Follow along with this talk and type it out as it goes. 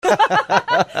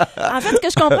En fait, ce que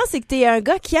je comprends, c'est que t'es un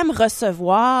gars qui aime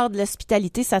recevoir de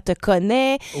l'hospitalité, ça te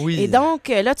connaît. Oui. Et donc,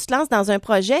 là, tu te lances dans un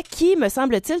projet qui, me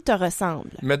semble-t-il, te ressemble.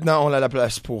 Maintenant, on a la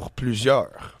place pour plusieurs.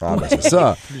 Ah, ben c'est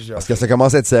ça. Plusieurs. Parce que ça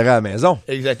commence à être serré à la maison.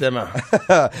 Exactement.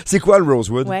 C'est quoi le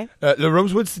Rosewood? Ouais. Le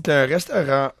Rosewood, c'est un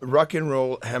restaurant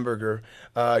rock'n'roll hamburger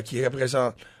qui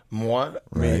représente moi,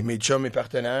 mes chums, mes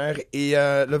partenaires et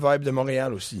le vibe de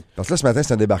Montréal aussi. Parce que là, ce matin,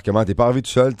 c'est un débarquement. T'es pas arrivé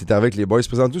tout seul, t'es arrivé avec les boys.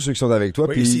 Présente tous ceux qui sont avec toi.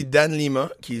 Oui, puis... ici Dan Lima,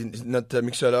 qui est notre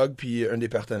mixologue, puis un des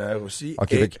partenaires aussi.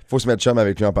 OK, et... faut se mettre chum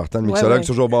avec lui en partant. Le mixologue,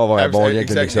 toujours bon avoir un bon lien avec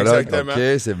le mixologue. Exactement.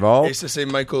 OK, c'est bon. Et ça, c'est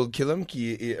Michael Killam,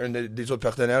 qui est un des autres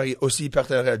partenaires. Il est aussi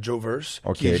partenaire à Joe Verse,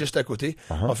 qui est juste à côté.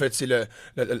 En fait, c'est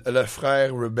le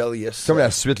frère Rebellious. Comme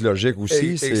la suite logique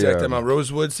aussi. Exactement.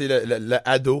 Rosewood, c'est le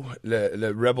ado, le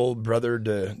rebel brother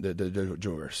de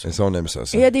Joe Verse. Et ça, on aime ça.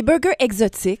 Il y a des burgers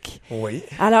exotiques. Oui.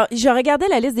 Alors, je regardais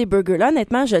la liste des burgers. Là,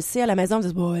 honnêtement, je le sais, à la maison, on me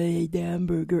dit, boy, damn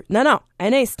burger. Non,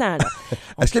 un instant, là.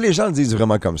 Est-ce que les gens le disent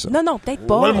vraiment comme ça? Non, peut-être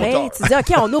pas, Ouais, mais tu dis,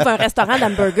 OK, on ouvre un restaurant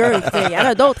d'hamburger. Il y en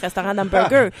a d'autres restaurants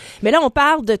d'hamburger. Mais là, on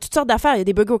parle de toutes sortes d'affaires. Il y a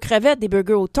des burgers aux crevettes, des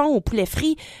burgers au thon, au poulet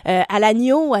frit, à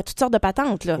l'agneau, à toutes sortes de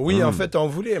patentes, là. Oui, en fait, on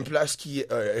voulait une place qui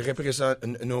représente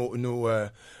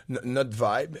notre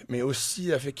vibe, mais aussi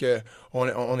le fait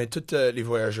qu'on est tous les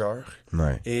voyageurs.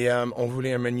 Ouais. Et on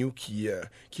voulait un menu qui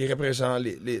représente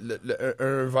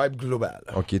un vibe global.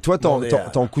 OK. Toi,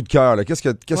 ton coup de cœur, là, qu'est-ce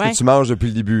que tu manges depuis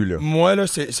le début, là? Moi, là,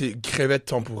 c'est crevette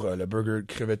tempura. Le burger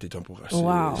crevette et tempura.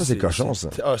 Wow. Ça, c'est cochon, ça.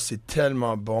 C'est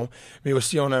tellement bon. Mais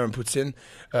aussi, on a un poutine.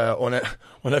 On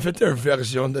a fait une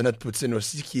version de notre poutine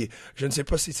aussi qui est, je ne sais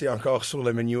pas si c'est encore sur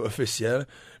le menu officiel,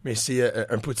 mais c'est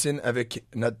un poutine avec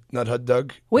notre hot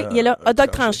dog. Oui, il y a le hot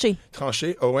dog tranché.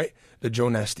 Tranché, oh ouais, le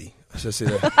Joe Nasty. Ça, c'est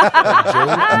le Joe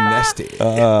Nasty.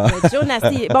 Le Joe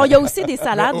Nasty. Bon, il y a aussi des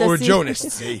salades. Ou si- Joe Nasty.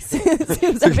 si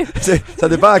vous avez... Ça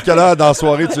dépend à quelle heure dans la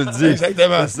soirée tu le dis.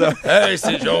 Exactement. Ça. Hey,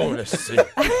 c'est Joe Nasty.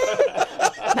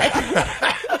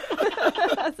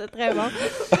 C'est très bon.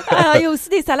 Alors, il y a aussi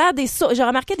des salades, j'ai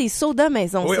remarqué des sodas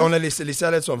maison. Oui, ça. les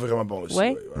salades sont vraiment bons aussi.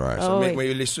 Oui? Oui. Ouais. Ah oui.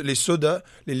 Mais les sodas,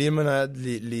 les limonades,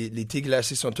 les thés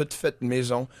glacés sont toutes faites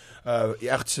maison et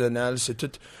artisanales. C'est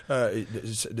tout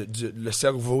le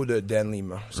cerveau de Dan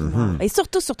Lima. Et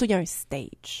surtout, il y a un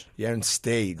stage. Il y a un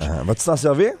stage. Vas-tu t'en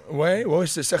servir? Oui,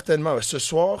 c'est certainement. Ce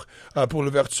soir, pour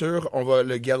l'ouverture, on va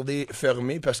le garder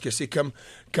fermé parce que c'est comme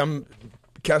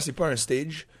quand c'est pas un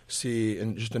stage, c'est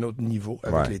juste un autre niveau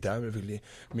avec les tables.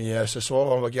 Mais ce soir,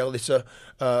 on va garder ça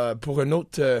pour une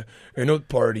autre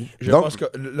party. Je pense que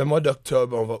le mois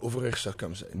d'octobre, on va ouvrir ça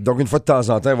comme ça. Donc, une fois de temps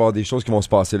en temps, il va y avoir des choses qui vont se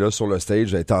passer là sur le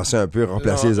stage. Tasser un peu,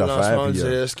 remplacer les affaires. Lancement Puis,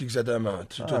 de disque, exactement.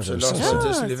 Tout ça. j'aime ça. Lancement de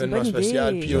disque, c'est l'événement une bonne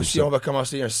spécial. idée. Puis aussi, on va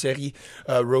commencer une série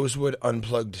Rosewood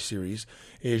Unplugged Series.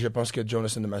 Et je pense que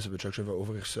Jonas and the Massive Attraction va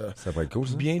ouvrir ça. Ça va être cool,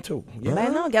 ça. Bientôt. Yeah.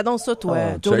 Ben non, regardons ça, toi.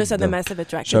 check Jonas and the donc. Massive Je suis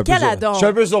Attraction. un peu Quel sur- adon! Je suis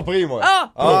un peu surpris, moi.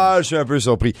 Je suis un peu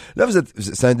surpris. Là,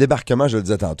 c'est un débarquement, je le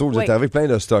disais tantôt. Vous êtes arrivé avec plein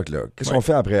de stock, là. Qu'est-ce qu'on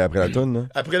fait après la toune, là?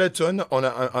 Après la tune, on a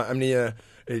amené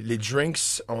les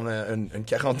drinks. On a une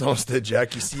 40 onces de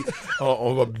Jack ici.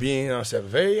 on va bien en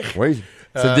servir. Oui.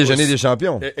 C'est le déjeuner des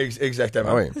champions. Exactement.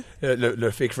 Ah oui.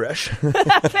 Le fake fresh.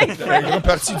 La grande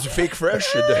partie du fake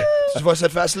fresh. Tu vois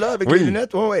cette face-là avec Oui. les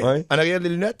lunettes? Oui. Oui. En arrière des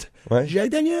lunettes? Oui. J'ai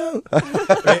Daniel.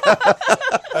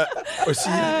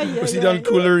 Aussi dans le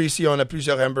cooler ici, on a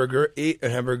plusieurs hamburgers et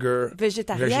un hamburger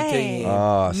Végétarien.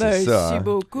 Ah, c'est Merci ça. Hein.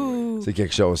 beaucoup. C'est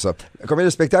quelque chose, ça. Combien de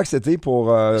spectacles c'était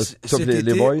pour tous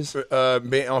les boys?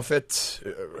 Ben, en fait,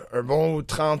 un bon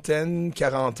trentaine,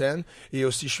 quarantaine. Et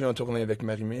aussi, je suis en tournée avec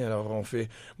Marimé. Alors,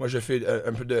 moi, je fais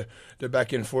un peu de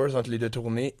back and forth entre les deux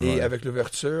tournées. Et avec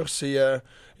l'ouverture, c'est,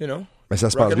 Mais ça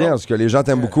se rock passe and bien roll. parce que les gens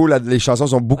t'aiment beaucoup. Les chansons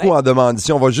sont beaucoup en demande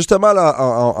ici. On va justement là,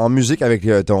 en musique avec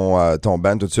ton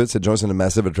band tout de suite. C'est Jonas and the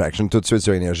Massive Attraction tout de suite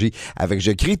sur Énergie avec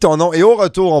Je crie ton nom. Et au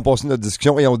retour, on continue notre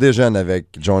discussion et on déjeune avec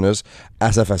Jonas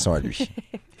à sa façon à lui.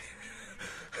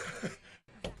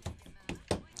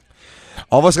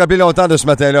 On va se rappeler longtemps de ce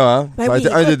matin-là, hein? Ben ça a oui,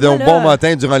 été un des écoute, là. bons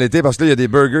matins durant l'été parce que là, il y a des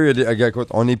burgers, écoute,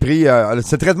 on est pris,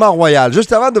 c'est traitement royal.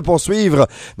 Juste avant de poursuivre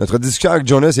notre discussion avec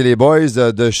Jonas et les boys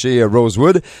de chez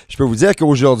Rosewood, je peux vous dire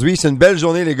qu'aujourd'hui, c'est une belle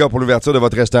journée, les gars, pour l'ouverture de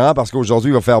votre restaurant parce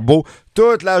qu'aujourd'hui, il va faire beau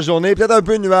toute la journée. Peut-être un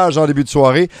peu de nuages en début de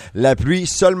soirée. La pluie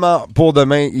seulement pour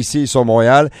demain ici sur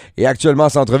Montréal. Et actuellement,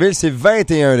 centre-ville, c'est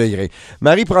 21 degrés.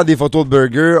 Marie prend des photos de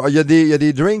burgers. Il y a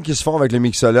des drinks qui se font avec le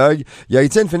mixologue. Il y a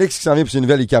Étienne Phoenix qui s'en vient pour une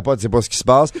nouvelle, il capote, c'est pas ce qui se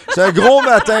passe. C'est un gros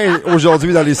matin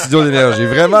aujourd'hui dans les studios d'Énergie.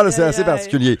 Vraiment, là, c'est assez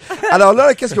particulier. Alors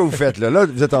là, qu'est-ce que vous faites, là? Là,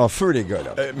 vous êtes en feu, les gars,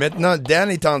 là. maintenant, Dan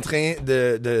est en train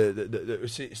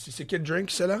c'est quel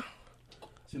drink, cela?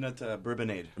 C'est notre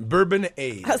Bourbonade. Bourbonade.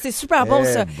 Ah, c'est super bon,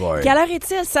 ça. Boy. Quelle heure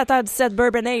est-il? 7h17,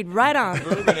 Bourbonade. Right on.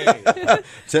 Bourbonade.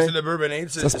 Tiens, c'est le Bourbonade.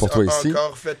 ça, c'est pour toi ici.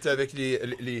 Encore fait avec les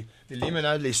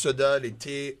limonades, les sodas, les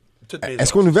thés, toutes les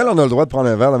Est-ce qu'aux nouvelles, on a le droit de prendre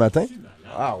un verre le matin?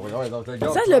 Ah oui, donc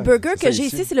Ça, le burger que j'ai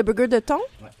ici, c'est le burger de thon.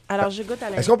 Alors, je goûte à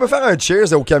la. Est-ce qu'on peut faire un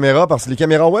cheers aux caméras? Parce que les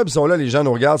caméras web sont là, les gens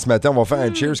nous regardent ce matin. On va faire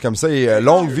un cheers comme ça. Et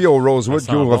longue vie au Rosewood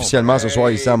qui ouvre officiellement ce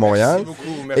soir ici à Montréal. Merci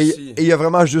beaucoup, merci. Et il y a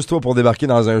vraiment juste toi pour débarquer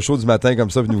dans un show du matin comme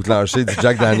ça puis nous clencher du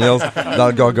Jack Daniels dans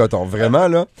le gorgoton. Vraiment,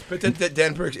 là? Peut-être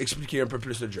Dan peut expliquer un peu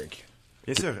plus le drink.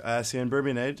 Bien sûr, c'est une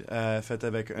Bourbonade faite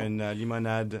avec une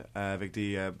limonade avec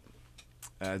des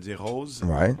roses,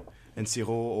 Ouais. un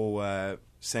sirop aux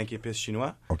 5 épices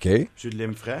chinois, OK. jus de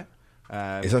lime frais.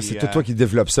 Et ça, c'est tout toi qui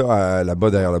développe ça là-bas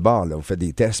derrière le bar. Là. Vous faites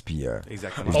des tests, puis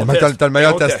Exactement. évidemment, t'as le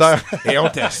meilleur testeur. Et on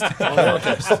teste.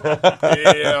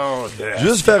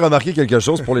 Juste faire remarquer quelque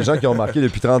chose pour les gens qui ont remarqué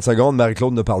depuis 30 secondes,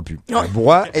 Marie-Claude ne parle plus. Elle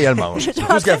boit et elle mange. C'est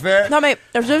tout ce qu'elle fait. Non, mais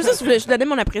je veux juste donner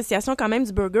mon appréciation quand même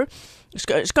du burger.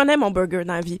 Je connais mon burger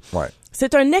dans la vie. Ouais.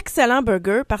 C'est un excellent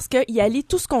burger parce qu'il allie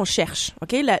tout ce qu'on cherche.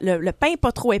 OK? Le pain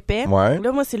pas trop épais. Ouais.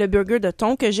 Là, moi, c'est le burger de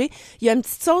thon que j'ai. Il y a une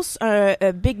petite sauce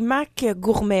Big Mac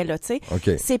gourmet, là, tu sais.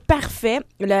 OK. C'est parfait.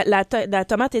 La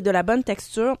tomate est de la bonne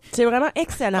texture. C'est vraiment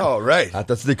excellent. All right. Ah,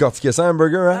 t'as-tu décortiqué ça, un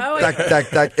burger, hein? Ah ouais. Tac, tac,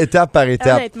 tac, étape par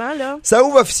étape. Honnêtement, là. Ça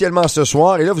ouvre officiellement ce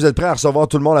soir et là, vous êtes prêts à recevoir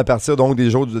tout le monde à partir donc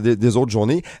des autres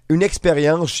journées. Une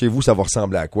expérience chez vous, ça va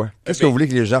ressembler à quoi? Qu'est-ce que vous voulez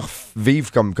que les gens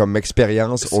vivent comme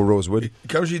expérience au Rosewood?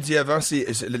 Comme j'ai dit avant,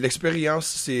 l'expérience,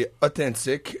 c'est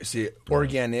authentique, c'est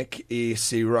organique et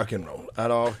c'est rock and roll.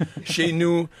 Alors, chez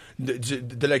nous,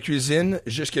 de la cuisine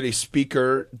jusqu'à les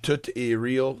speakers, tout est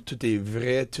real, tout est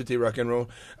vrai, tout est rock and roll.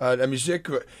 La musique,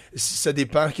 ça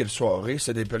dépend quelle soirée,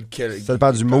 ça dépend Ça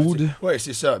dépend du mood. Ouais,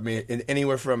 c'est ça. Mais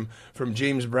anywhere from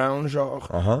James Brown,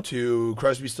 genre, to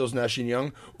Crosby, Stills, Nash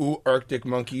Young, ou Arctic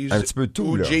Monkeys. Un petit peu tout,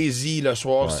 ou là. Jay-Z le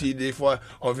soir, si des fois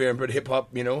on veut un peu de hip-hop,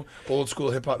 you know, old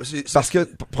school hip-hop. Parce que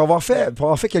pour avoir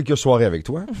fait quelques soirées avec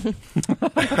toi,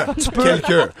 tu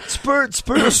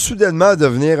peux soudainement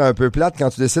devenir un peu plate quand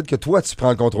tu décides que toi tu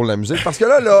prends le contrôle de la musique. Parce que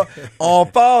là, on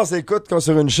passe, écoute, comme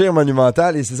sur une chaire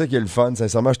monumentale et c'est ça qui est le fun.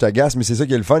 Sincèrement, je t'agace, mais c'est ça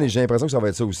qui est le fun et j'ai l'impression que ça va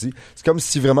être ça aussi. C'est comme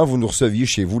si vraiment vous nous receviez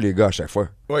chez vous, les gars, à chaque fois.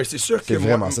 Oui, c'est sûr que c'est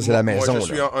vraiment ça, c'est la maison. Moi, je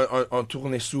suis en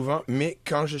tournée souvent, mais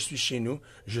quand je suis chez nous,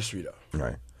 je suis là.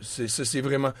 Ouais. C'est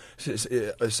vraiment...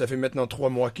 ça fait maintenant 3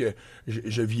 mois que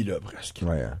je vis là, presque.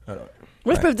 Ouais. Alors,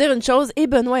 Moi, je peux vous dire une chose. Et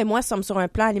Benoît et moi sommes sur un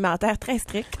plan alimentaire très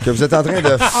strict. Que vous êtes en train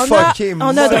de fucker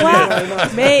on a droit.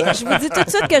 Mais je vous dis tout de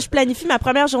suite que je planifie ma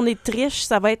première journée de triche.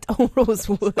 Ça va être au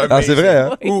Rosewood. Ah, c'est vrai,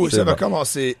 hein? Ouh, C'est ça va bon.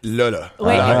 commencer là.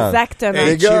 Oui, exactement.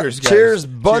 Les gars, cheers,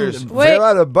 bonne, Cheers.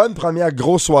 vraiment la bonne première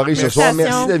grosse soirée ce soir.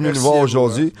 Merci d'être venu nous voir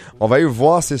aujourd'hui. On va y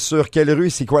voir, c'est sur quelle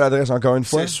rue, c'est quoi l'adresse encore une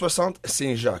fois? C'est 60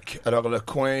 Saint-Jacques. Alors, le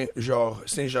coin, genre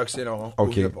Saint-Jacques-Saint-Laurent.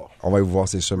 OK. On va y voir,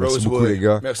 c'est ça. Merci Rosewood. beaucoup, les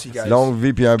gars. Merci, guys. Longue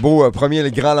vie, puis un beau premier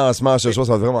grand lancement ce soir,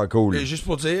 ça va être vraiment cool. Et juste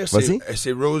pour dire, Vas-y.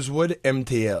 c'est Rosewood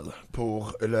MTL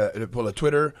pour le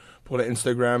Twitter, pour le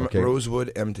Instagram, OK.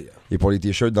 Rosewood MTL. Et pour les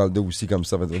t-shirts dans le dos aussi, comme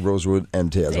ça, ça va être Rosewood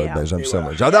MTL. Ça va être bien, j'aime Et ça, voilà.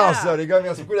 moi. J'adore ça, les gars.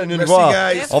 Merci beaucoup d'être venus nous Merci, voir.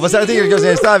 guys. On va s'arrêter quelques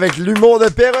instants avec l'humour de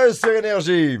Perreuse sur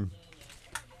Énergie.